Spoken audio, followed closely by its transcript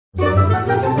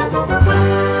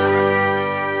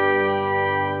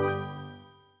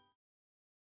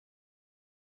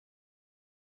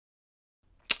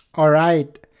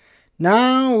Alright,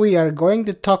 now we are going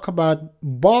to talk about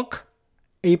bulk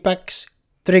Apex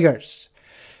triggers.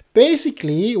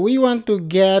 Basically, we want to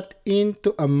get into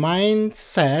a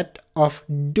mindset of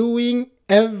doing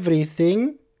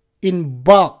everything in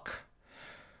bulk.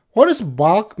 What does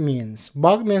bulk means?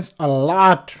 Bulk means a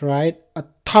lot, right? A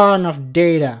ton of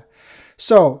data.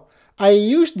 So I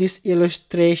used this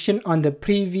illustration on the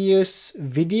previous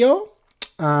video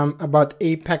about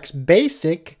Apex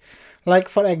Basic. Like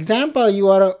for example, you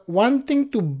are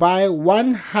wanting to buy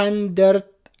 100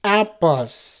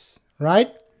 apples,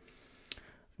 right?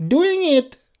 Doing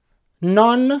it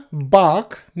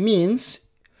non-bulk means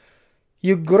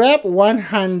you grab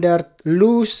 100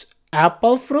 loose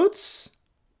apple fruits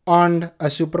on a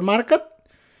supermarket.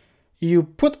 You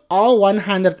put all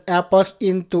 100 apples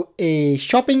into a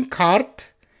shopping cart,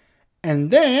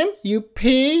 and then you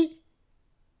pay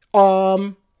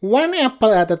one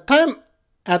apple at a time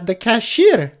at the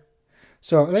cashier.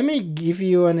 So let me give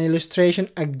you an illustration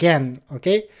again.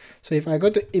 Okay, so if I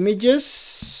go to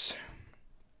images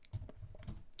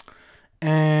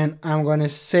and I'm gonna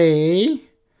say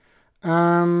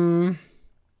a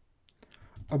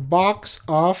box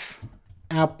of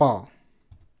apple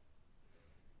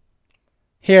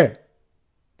here.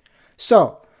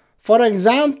 So for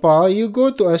example, you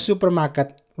go to a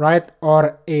supermarket, right,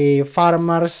 or a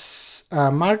farmer's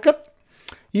market.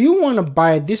 You want to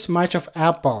buy this much of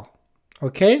apple,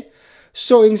 okay?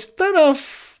 So instead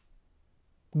of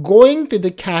going to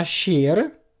the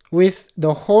cashier with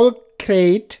the whole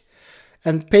crate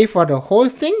and pay for the whole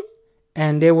thing,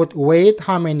 and they would weigh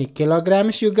how many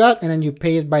kilograms you got, and then you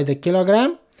pay it by the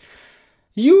kilogram,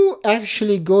 you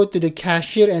actually go to the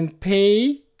cashier and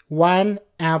pay one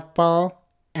apple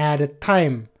at a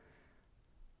time.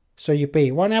 So you pay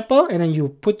one apple and then you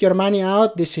put your money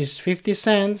out. This is 50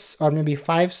 cents or maybe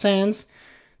 5 cents.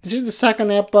 This is the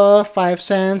second apple, 5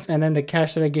 cents, and then the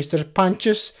cash register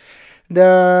punches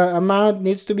the amount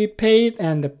needs to be paid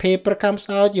and the paper comes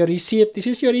out, your receipt. This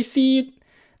is your receipt.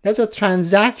 That's a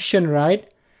transaction,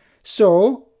 right?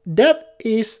 So that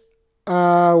is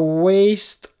a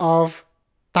waste of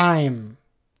time.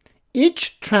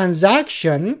 Each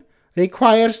transaction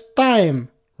requires time,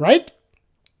 right?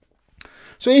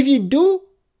 So if you do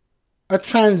a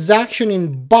transaction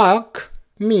in bulk,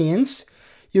 means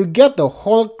you get the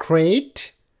whole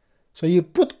crate. So you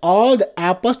put all the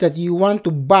apples that you want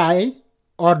to buy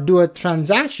or do a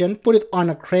transaction, put it on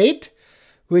a crate,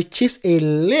 which is a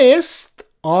list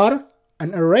or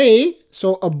an array.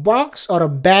 So a box or a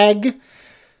bag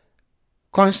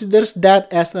considers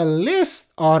that as a list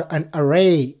or an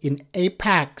array in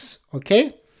Apex,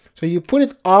 okay? So you put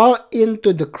it all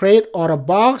into the crate or a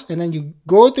box, and then you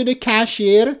go to the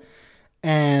cashier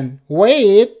and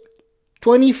weigh it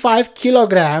 25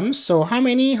 kilograms. So how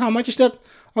much is that?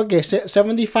 Okay,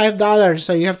 $75.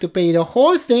 So you have to pay the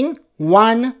whole thing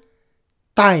one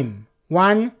time,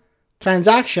 one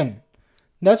transaction.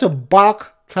 That's a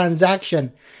bulk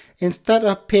transaction. Instead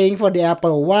of paying for the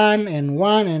apple one and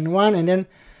one and one, and then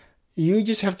you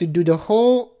just have to do the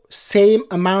whole same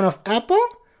amount of apple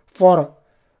for,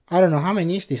 I don't know how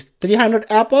many is this, 300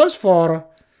 apples for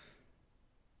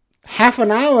half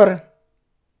an hour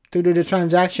to do the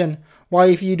transaction. While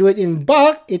if you do it in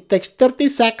bulk, it takes 30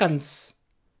 seconds,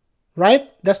 right?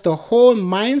 That's the whole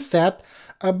mindset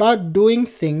about doing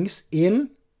things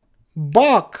in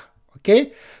bulk,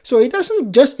 okay? So it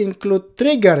doesn't just include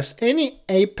triggers. Any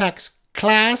Apex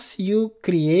class you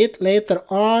create later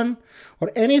on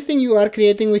or anything you are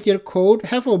creating with your code,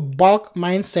 have a bulk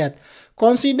mindset.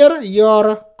 Consider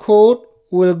your code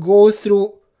will go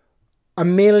through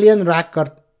 1 million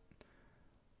records.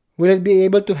 Will it be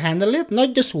able to handle it?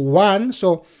 Not just one.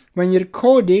 So when you're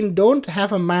coding, don't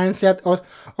have a mindset of,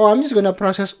 oh, I'm just going to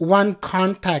process one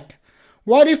contact.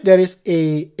 What if there is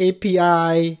a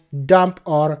API dump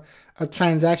or a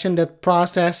transaction that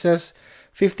processes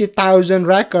 50,000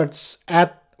 records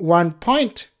at one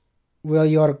point? Will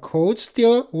your code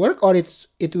still work, or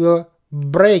it will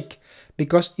break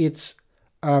because it's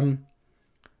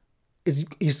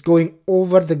going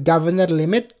over the governor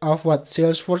limit of what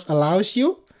Salesforce allows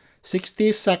you?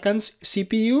 60 seconds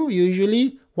CPU,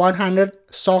 usually 100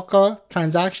 SOQL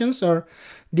transactions or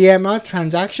DML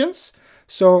transactions.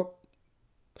 So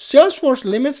Salesforce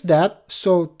limits that,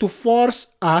 so to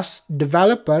force us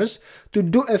developers to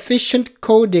do efficient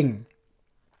coding.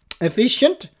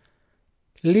 Efficient,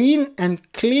 lean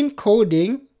and clean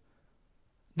coding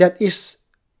that is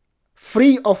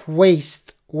free of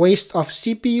waste of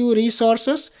CPU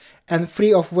resources and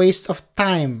free of waste of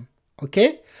time,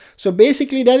 okay? So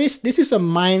basically this is a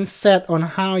mindset on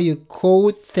how you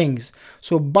code things.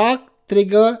 So bulk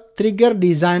trigger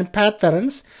design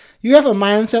patterns, you have a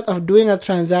mindset of doing a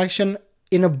transaction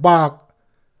in a bulk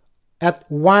at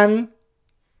one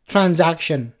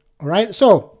transaction. All right.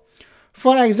 So,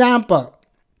 for example,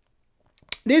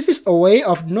 this is a way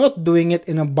of not doing it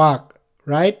in a bulk,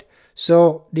 right?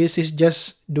 So this is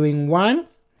just doing one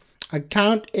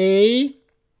account A,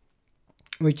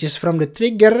 which is from the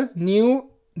trigger new.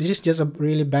 This is just a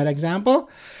really bad example,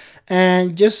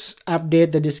 and just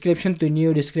update the description to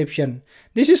new description.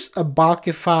 This is a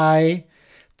bulkify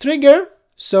trigger,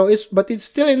 so but it's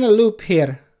still in a loop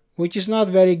here, which is not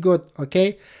very good.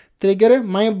 Okay, trigger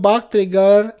my bulk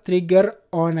trigger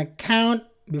on account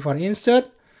before insert.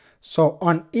 So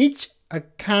on each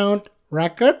account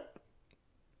record,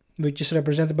 which is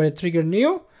represented by the trigger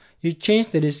new, you change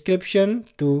the description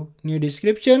to new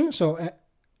description. So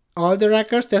all the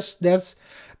records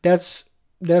that's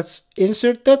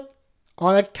inserted,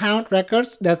 all account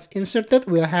records that's inserted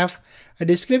will have a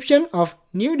description of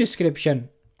new description.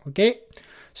 Okay.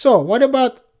 So what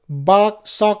about bulk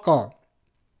SOQL?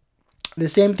 The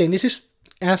same thing. This is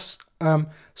as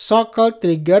SOQL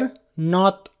trigger,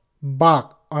 not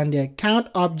bulk on the account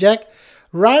object.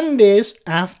 Run this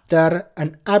after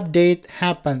an update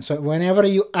happens. So whenever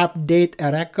you update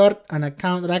a record, an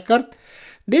account record,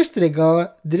 this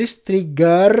trigger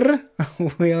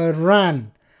will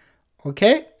run.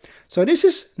 Okay, so this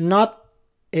is not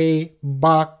a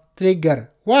bulk trigger.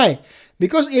 Why?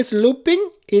 Because it's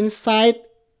looping inside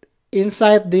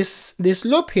this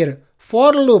loop here,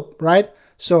 for loop, right?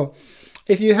 So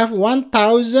if you have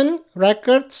 1,000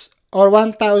 records or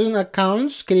 1,000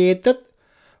 accounts created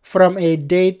from a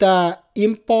data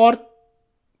import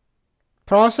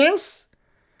process,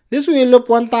 this will loop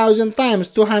 1,000 times,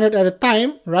 200 at a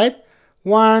time, right?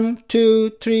 1, 2,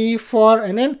 3, 4,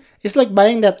 and then it's like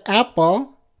buying that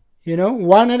apple, you know,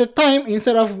 one at a time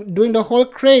instead of doing the whole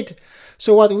crate.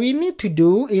 So what we need to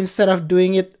do, instead of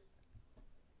doing it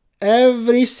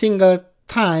every single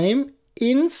time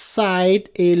inside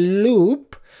a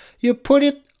loop, you put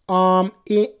it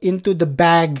into the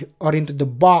bag or into the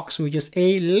box, which is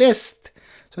a list.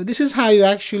 So this is how you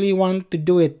actually want to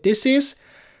do it. This is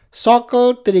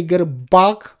SOQL trigger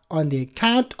bulk on the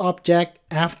account object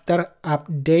after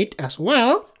update as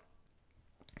well.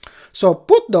 So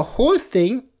put the whole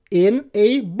thing in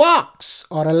a box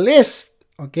or a list.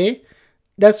 Okay,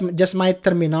 that's just my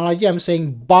terminology. I'm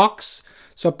saying box.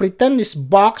 So pretend this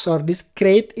box or this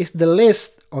crate is the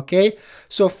list. Okay,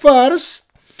 so first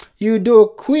you do a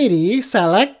query,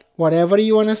 select whatever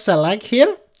you want to select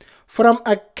here from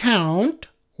account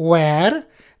where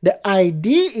the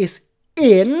ID is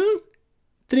in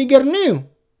trigger new.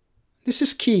 This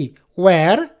is key,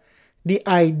 where the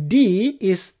ID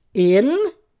is in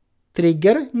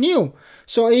trigger new.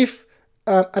 So if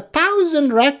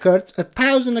 1,000 records,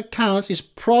 1,000 accounts is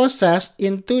processed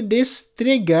into this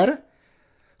trigger,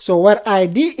 so where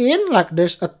ID in, like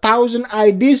there's 1,000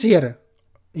 IDs here,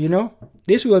 you know,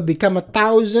 this will become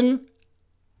 1,000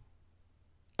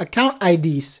 account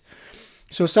IDs.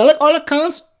 So select all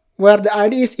accounts where the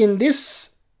ID is in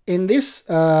this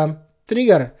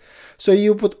trigger. So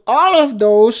you put all of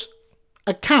those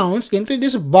accounts into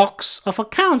this box of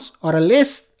accounts or a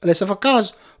list of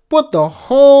accounts. Put the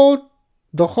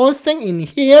whole thing in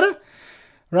here,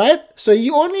 right? So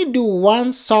you only do one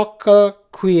SOQL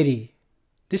query.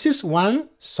 This is one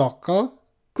SOQL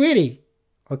query.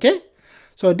 Okay?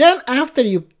 So then after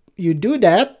you do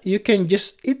that, you can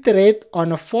just iterate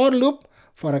on a for loop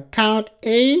for account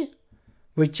A,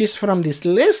 which is from this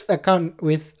list account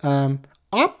with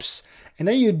ops, and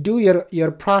then you do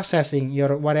your processing,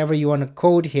 your whatever you want to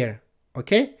code here.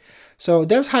 Okay? So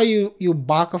that's how you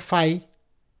bulkify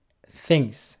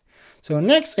things. So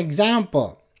next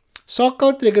example,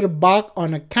 SOQL trigger bulk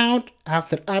on account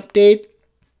after update.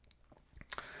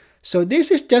 So this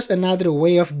is just another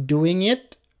way of doing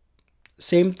it.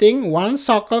 Same thing, one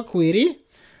SOQL query,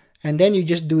 and then you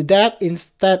just do that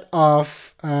instead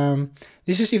of,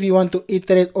 this is if you want to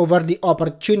iterate over the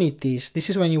opportunities.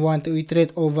 This is when you want to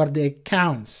iterate over the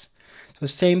accounts. So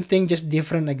same thing, just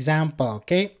different example,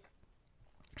 okay?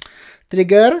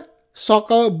 Trigger,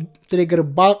 SOQL trigger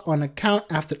bulk on account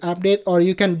after update, or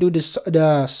you can do the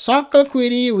SOQL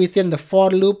query within the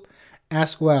for loop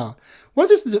as well.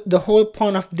 What is the whole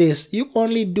point of this? You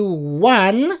only do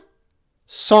one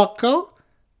SOQL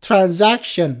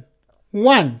transaction,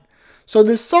 one. So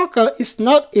the SOQL is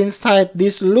not inside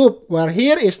this loop, where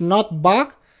here is not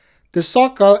bulk. The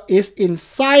SOQL is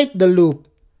inside the loop,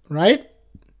 right?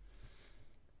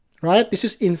 Right? This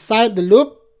is inside the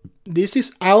loop. This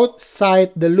is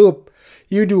outside the loop.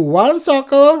 You do one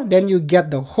SOQL, then you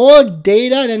get the whole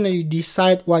data, then you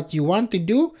decide what you want to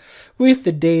do with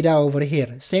the data over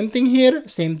here. Same thing here,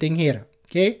 same thing here.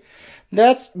 Okay,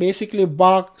 that's basically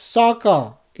bulk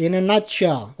SOQL in a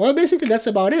nutshell. Well, basically that's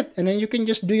about it. And then you can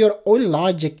just do your own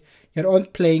logic, your own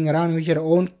playing around with your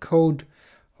own code.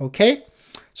 Okay,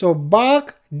 so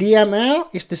bulk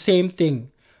DML is the same thing.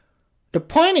 The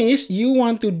point is you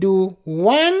want to do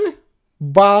one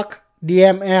bulk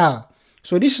DML.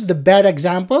 So this is the bad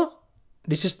example.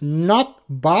 This is not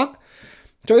bulk.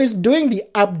 So it's doing the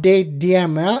update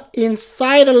DML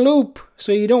inside a loop.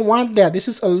 So you don't want that. This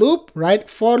is a loop, right?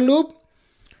 For loop.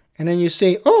 And then you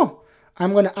say, oh,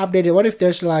 I'm going to update it. What if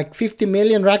there's like 50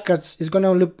 million records? It's going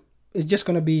to loop. It's just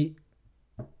going to be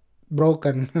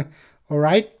broken. All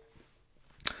right.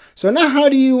 So now how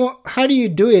do you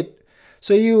do it?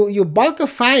 So you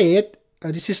bulkify it.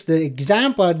 This is the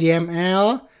example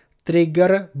DML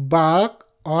trigger bulk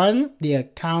on the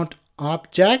account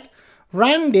object.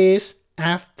 Run this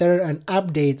after an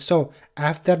update. So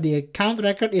after the account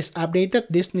record is updated,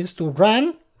 this needs to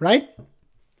run, right?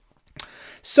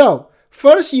 So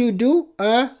first you do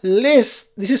a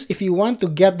list. This is if you want to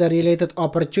get the related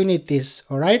opportunities.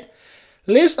 All right.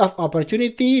 List of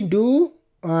opportunity. Do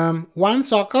one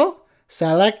SOQL.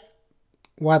 Select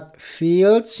what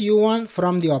fields you want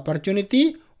from the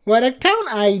opportunity, where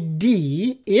account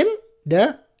ID in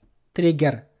the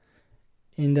trigger,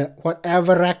 in the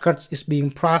whatever records is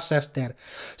being processed there.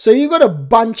 So you got a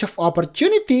bunch of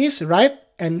opportunities, right?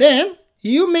 And then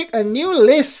you make a new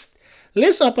list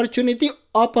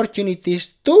opportunities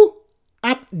to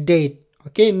update.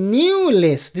 Okay, new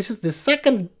list. This is the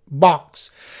second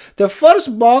box. The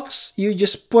first box you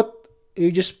just put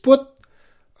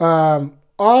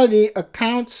all the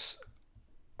accounts.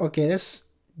 Okay, that's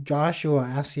Joshua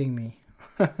asking me.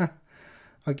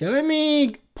 Okay, let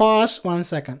me pause 1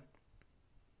 second.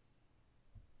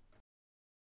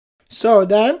 So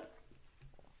then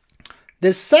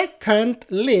the second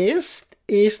list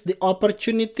is the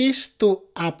opportunities to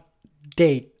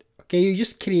update. Okay, you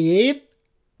just create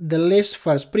the list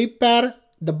first, prepare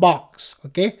the box.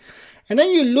 Okay, and then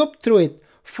you loop through it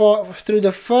through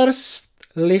the first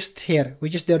list here,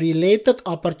 which is the related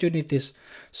opportunities.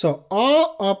 So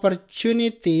all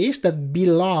opportunities that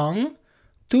belong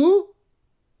to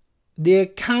the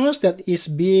accounts that is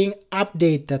being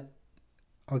updated.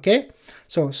 Okay,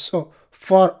 so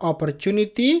for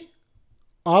opportunity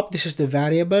op, this is the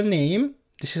variable name,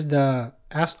 this is the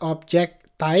sObject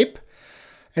type,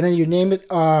 and then you name it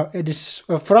this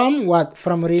from what,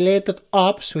 from related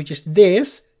ops, which is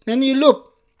this. Then you loop.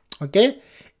 Okay,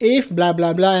 if blah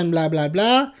blah blah and blah blah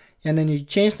blah, and then you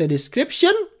change the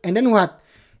description, and then what,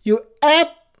 you add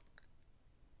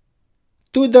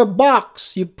to the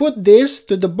box. You put this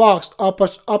to the box,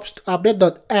 ops to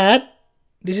update.add.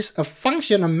 This is a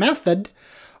function, a method.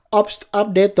 Ops to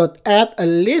update.add a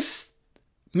list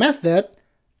method.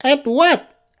 At what?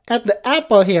 At the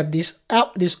apple here, this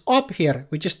op here,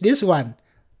 which is this one.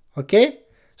 Okay,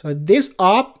 so this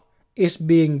op is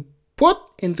being put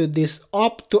into this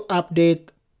op to update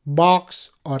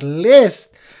box or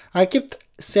list. I keep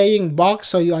saying box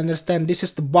so you understand this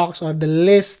is the box or the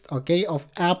list, okay, of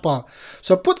apple.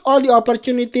 So put all the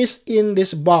opportunities in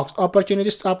this box,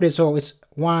 opportunities to update. So it's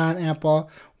 1 apple,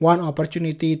 1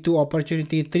 opportunity, 2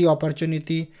 opportunity, 3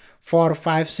 opportunity, 4,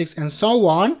 5, 6, and so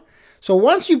on. So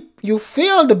once you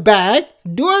fill the bag,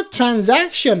 do a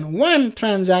transaction, 1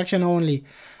 transaction only.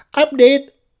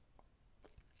 Update,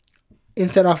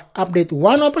 instead of update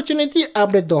 1 opportunity,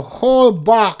 update the whole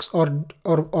box or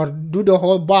do the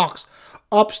whole box.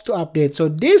 Ops to update. So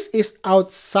this is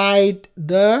outside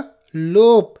the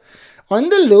loop. On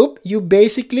the loop, you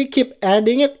basically keep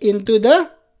adding it into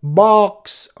the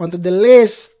box, onto the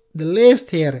list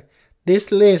here.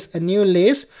 This list, a new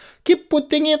list. Keep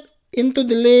putting it into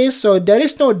the list. So there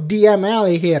is no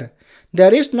DML here.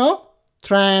 There is no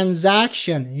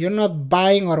transaction. You're not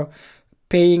buying or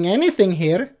paying anything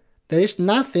here. There is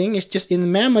nothing. It's just in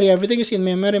memory. Everything is in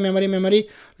memory,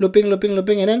 looping,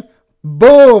 and then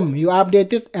boom, you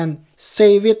update it and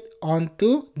save it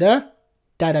onto the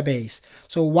database.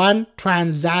 So 1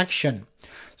 transaction.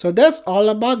 So that's all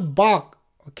about bulk.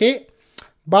 Okay,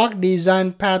 bulk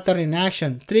design pattern in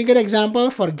action. Trigger example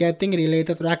for getting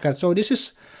related records. So this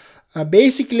is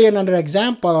basically another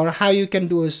example or how you can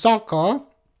do a SOQL.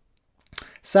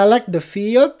 Select the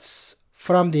fields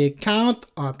from the account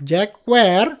object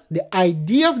where the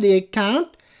ID of the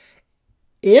account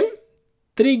in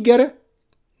trigger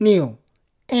new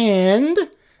and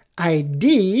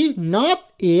ID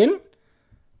not in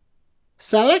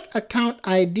select account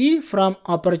ID from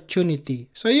opportunity.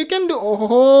 So you can do a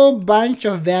whole bunch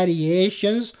of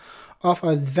variations of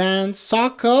advanced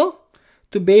SOQL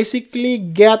to basically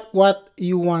get what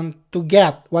you want to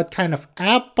get, what kind of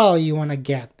apple you want to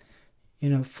get.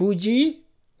 You know, Fuji,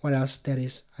 what else there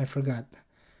is? I forgot.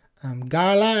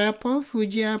 Gala apple,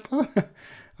 Fuji apple.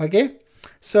 Okay,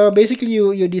 so basically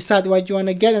you decide what you want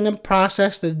to get and then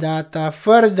process the data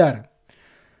further.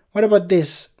 What about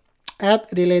this? Add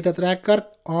related record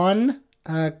on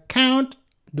account.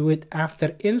 Do it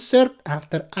after insert,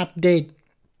 after update.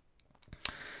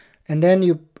 And then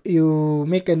you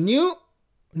make a new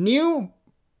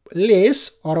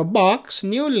list or a box,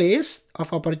 new list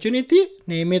of opportunity,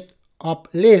 name it op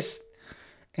list.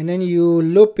 And then you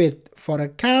loop it for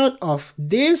account of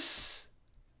this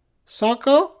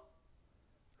SOQL,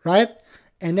 right?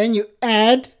 And then you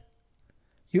add,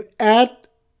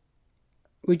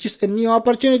 which is a new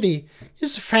opportunity.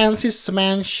 Just fancy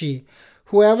smanchy.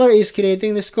 Whoever is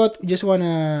creating this code just want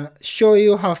to show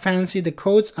you how fancy the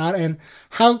codes are and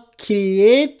how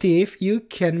creative you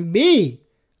can be.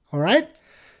 All right.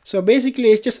 So basically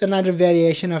it's just another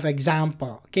variation of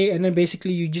example. Okay. And then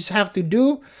basically you just have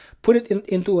to put it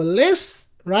into a list,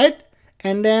 right?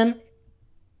 And then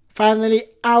finally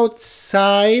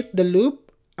outside the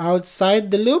loop,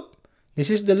 this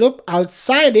is the loop,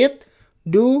 outside it,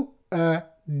 do a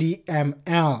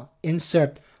DML,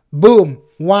 insert, boom,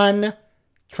 one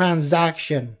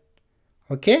transaction.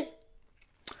 Okay.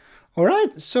 All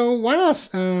right. So what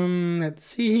else? Let's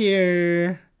see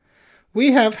here.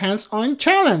 We have hands-on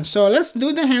challenge. So let's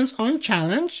do the hands-on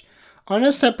challenge on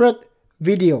a separate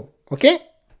video. Okay.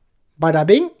 Bada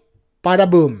bing, bada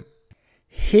boom.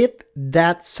 Hit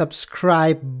that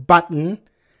subscribe button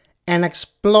and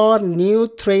explore new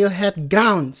Trailhead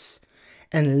grounds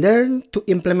and learn to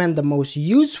implement the most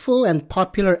useful and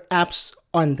popular apps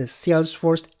on the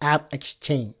Salesforce App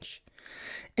Exchange.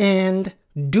 And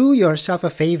do yourself a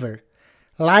favor,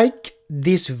 like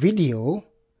this video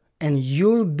and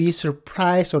you'll be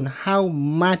surprised on how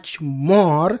much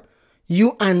more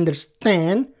you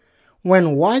understand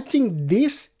when watching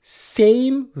this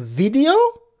same video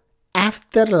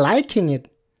after liking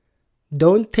it.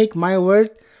 Don't take my word.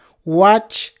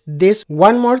 Watch this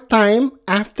one more time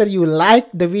after you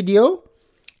like the video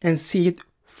and see it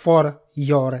for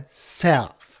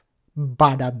yourself.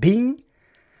 Bada bing,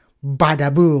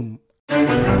 bada boom.